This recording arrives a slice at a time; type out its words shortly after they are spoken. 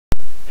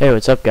Hey,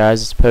 what's up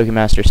guys? It's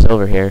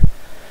ThePokeMasterSilver here.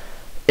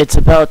 It's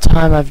about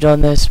time I've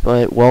done this,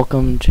 but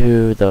welcome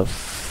to the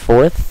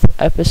 4th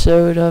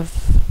episode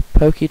of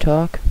Poke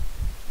Talk.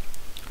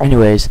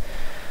 Anyways,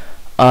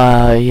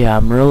 yeah,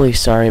 I'm really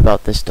sorry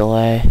about this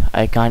delay.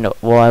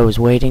 I was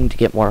waiting to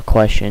get more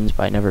questions,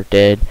 but I never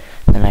did.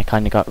 And I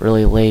kinda got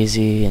really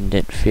lazy and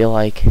didn't feel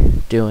like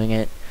doing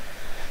it.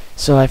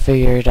 So I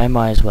figured I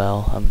might as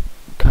well. I'm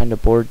kinda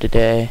bored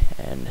today,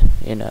 and,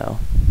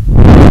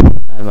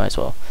 I might as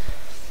well.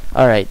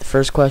 Alright, the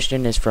first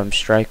question is from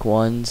Strike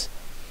Ones.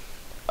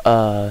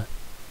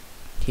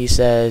 He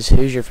says,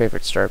 who's your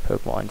favorite star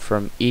Pokemon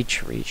from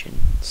each region?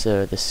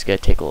 So this is gonna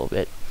take a little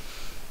bit.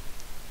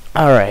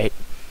 Alright,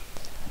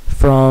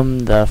 from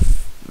the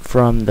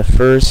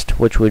first,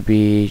 which would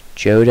be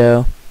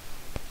Johto,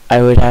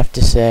 I would have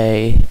to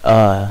say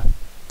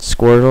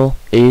Squirtle.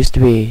 It used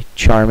to be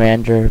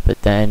Charmander, but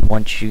then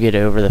once you get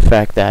over the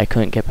fact that I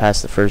couldn't get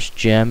past the first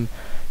gym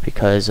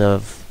because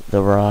of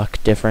the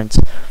rock difference,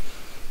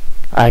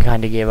 I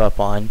kind of gave up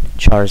on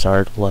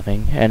Charizard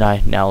loving, and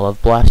I now love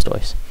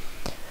Blastoise.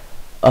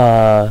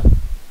 Oh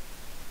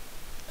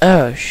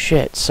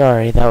shit,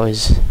 sorry,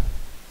 that's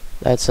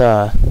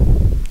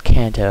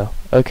Kanto.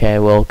 Okay,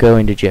 well,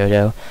 going to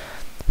Johto.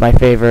 My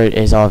favorite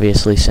is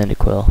obviously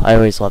Cyndaquil. I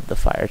always love the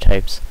fire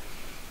types.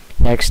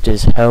 Next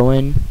is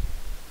Hoenn,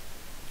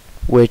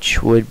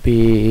 which would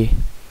be,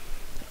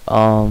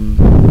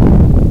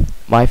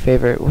 my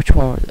favorite, which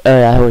one was,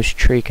 that was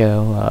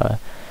Trico,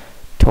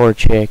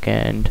 Torchic,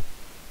 and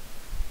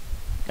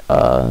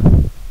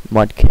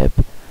Mudkip.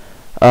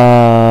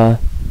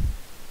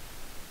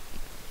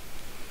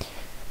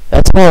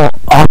 That's a little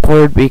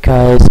awkward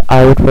because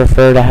I would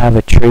prefer to have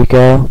a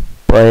Trico,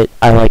 but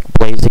I like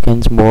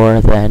Blazikens more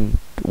than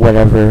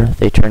whatever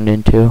they turned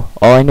into.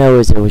 All I know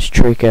is it was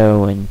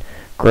Trico and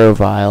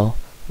Grovyle.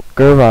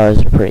 Grovyle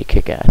is pretty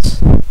kick-ass,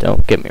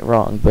 don't get me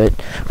wrong, but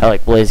I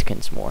like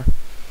Blazikens more.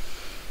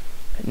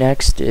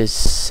 Next is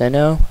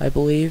Sinnoh, I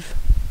believe.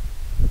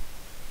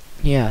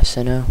 Yeah,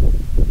 Sinnoh.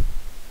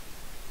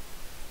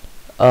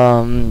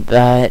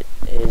 That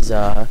is,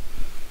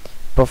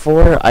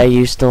 before I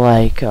used to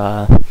like,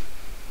 I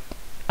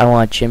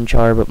want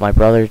Chimchar, but my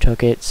brother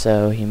took it,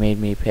 so he made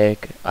me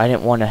pick. I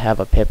didn't want to have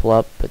a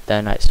Piplup, but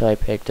then I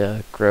picked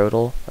a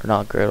Grotle, or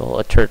not Grotle,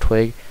 a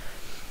Turtwig.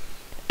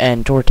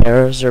 And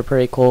Torterras are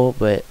pretty cool,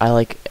 but I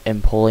like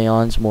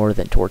Empoleons more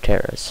than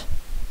Torterras.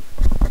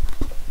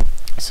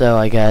 So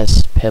I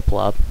guess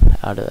Piplup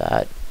out of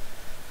that.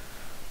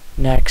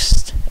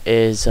 Next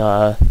is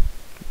our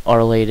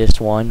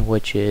latest one,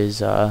 which is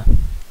the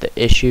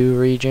Issue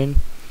region,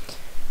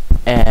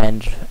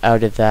 and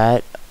out of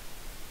that,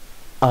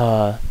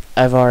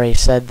 I've already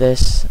said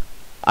this,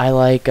 I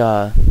like,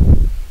 I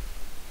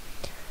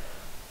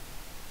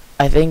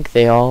think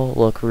they all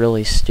look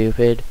really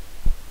stupid,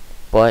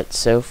 but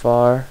so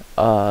far,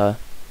 I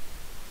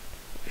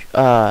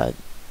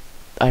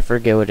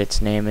forget what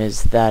its name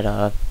is,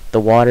 that, the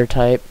water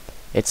type,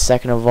 its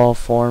second evolved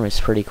form is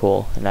pretty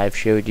cool, and I've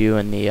showed you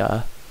in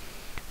the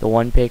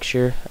one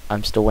picture.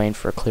 I'm still waiting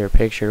for a clear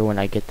picture. When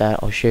I get that,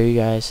 I'll show you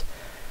guys.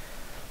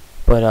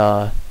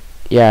 But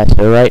yeah,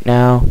 so right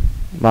now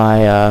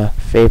my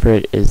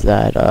favorite is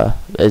that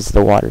is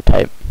the water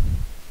type.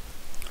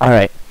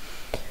 Alright,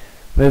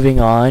 moving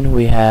on,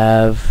 we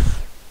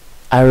have,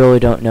 I really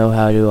don't know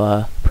how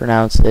to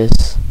pronounce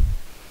this,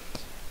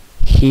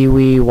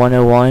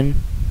 Hiwi101.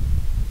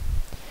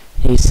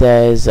 He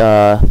says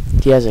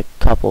he has a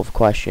couple of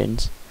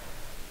questions.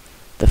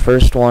 The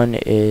first one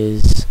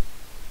is,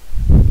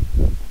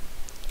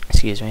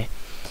 excuse me.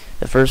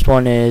 The first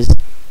one is,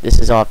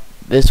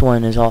 this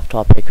one is off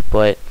topic,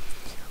 but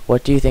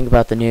what do you think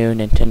about the new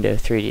Nintendo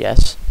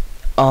 3DS?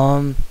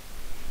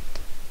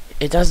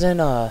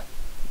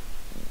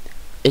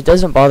 It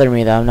doesn't bother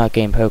me that I'm not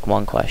getting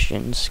Pokemon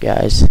questions,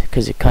 guys,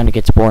 because it kind of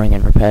gets boring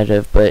and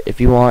repetitive, but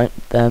if you want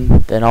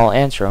them, then I'll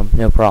answer them,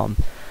 no problem.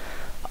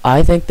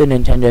 I think the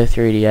Nintendo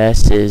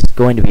 3DS is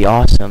going to be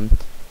awesome,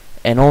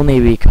 and only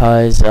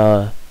because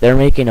they're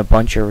making a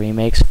bunch of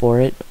remakes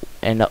for it,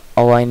 and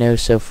all I know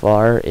so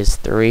far is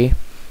 3.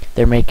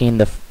 They're remaking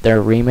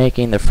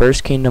the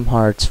first Kingdom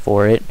Hearts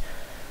for it.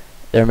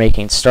 They're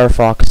making Star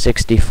Fox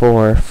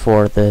 64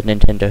 for the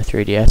Nintendo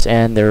 3DS,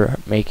 and they're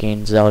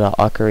making Zelda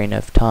Ocarina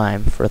of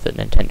Time for the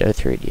Nintendo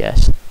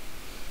 3DS.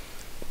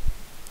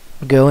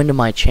 Go into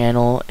my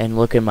channel and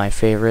look at my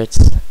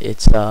favorites.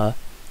 It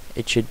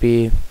should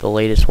be the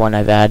latest one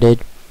I've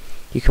added.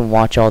 You can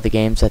watch all the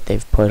games that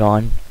they've put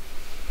on,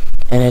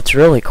 and it's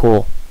really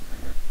cool.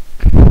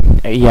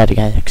 Yeah,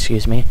 again,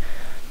 excuse me.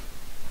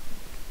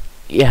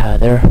 Yeah,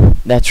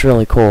 that's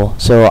really cool.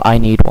 So I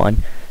need one.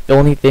 The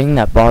only thing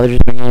that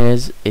bothers me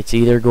is it's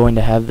either going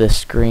to have the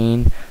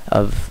screen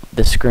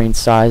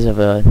size of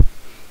a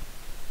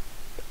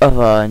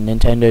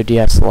Nintendo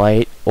DS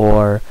Lite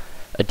or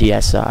a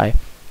DSi.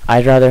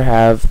 I'd rather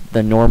have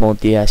the normal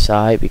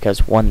DSi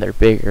because, one, they're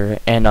bigger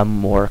and I'm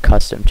more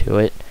accustomed to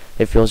it.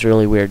 It feels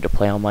really weird to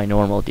play on my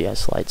normal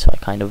DS Lite, so I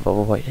kind of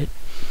avoid it.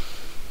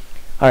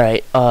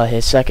 Alright,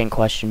 his second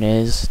question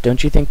is,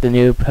 don't you think the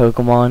new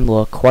Pokemon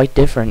look quite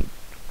different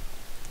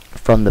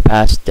from the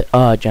past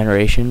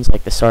generations,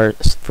 like the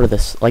starters,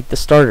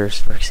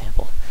 for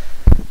example?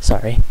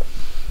 Sorry.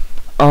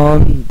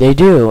 They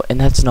do, and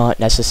that's not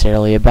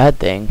necessarily a bad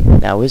thing,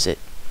 now is it?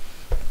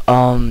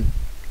 I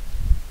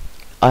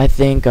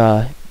think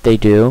they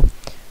do,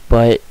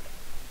 but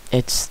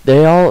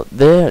they're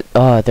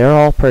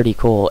all pretty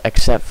cool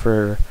except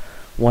for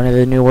one of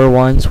the newer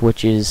ones,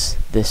 which is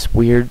this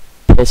weird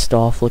pissed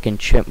off looking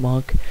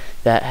chipmunk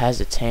that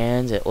has its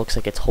hands. It looks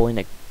like it's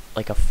holding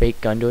like a fake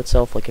gun to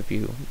itself, like if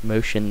you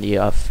motion the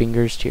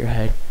fingers to your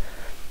head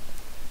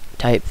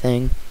type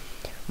thing.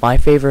 My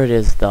favorite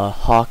is the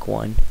hawk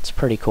one. It's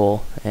pretty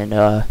cool, and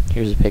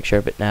here's a picture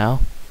of it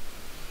now.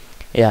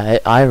 Yeah,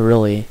 I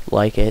really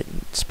like it.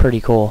 It's pretty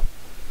cool.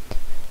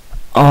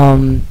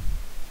 I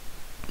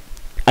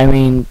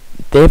mean,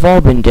 they've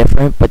all been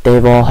different, but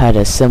they've all had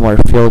a similar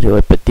feel to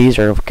it, but these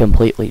are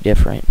completely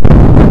different,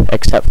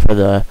 except for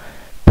the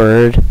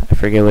bird. I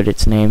forget what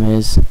its name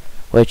is,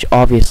 which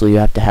obviously you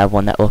have to have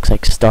one that looks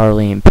like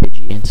Starly and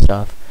Pidgey and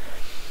stuff.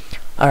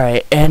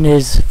 Alright, and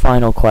his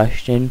final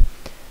question,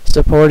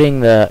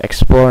 supporting the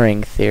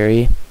exploring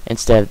theory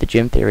instead of the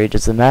gym theory,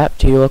 does the map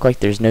to you look like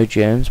there's no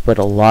gyms but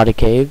a lot of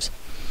caves?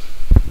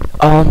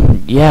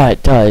 Yeah,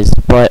 it does,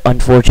 but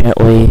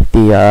unfortunately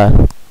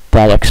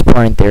that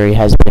exploring theory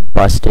has been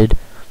busted.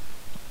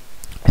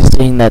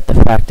 Seeing that the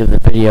fact of the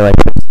video I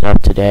posted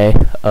up today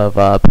of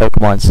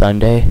Pokemon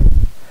Sunday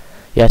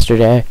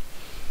yesterday,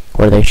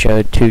 where they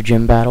showed 2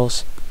 gym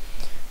battles.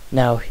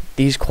 Now,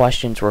 these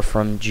questions were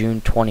from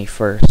June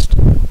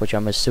 21st, which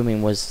I'm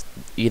assuming was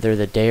either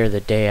the day or the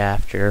day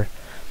after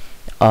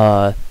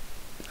I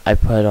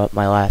put up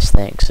my last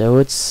thing. So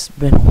it's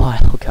been a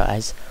while,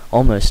 guys,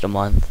 almost a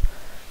month,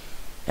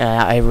 and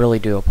I really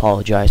do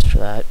apologize for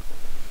that.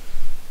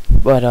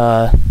 But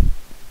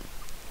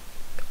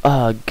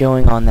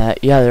going on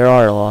that, yeah, there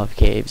are a lot of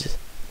caves,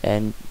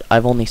 and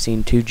I've only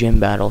seen 2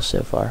 gym battles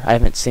so far. I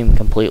haven't seen them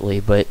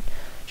completely, but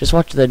just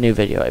watch the new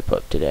video I put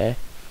up today.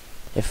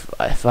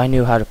 If I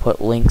knew how to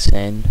put links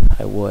in,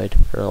 I would,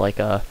 or like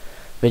a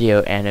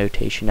video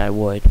annotation, I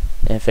would.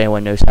 And if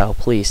anyone knows how,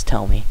 please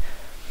tell me.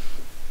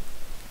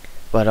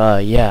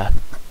 But yeah.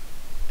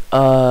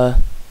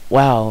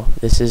 Wow,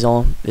 this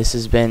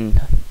has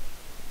been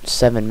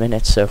 7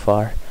 minutes so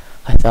far.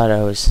 I thought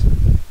I was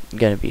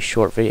gonna be a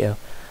short video.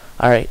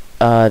 Alright,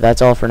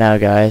 that's all for now,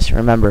 guys.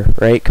 Remember,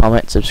 rate,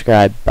 comment,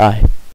 subscribe. Bye.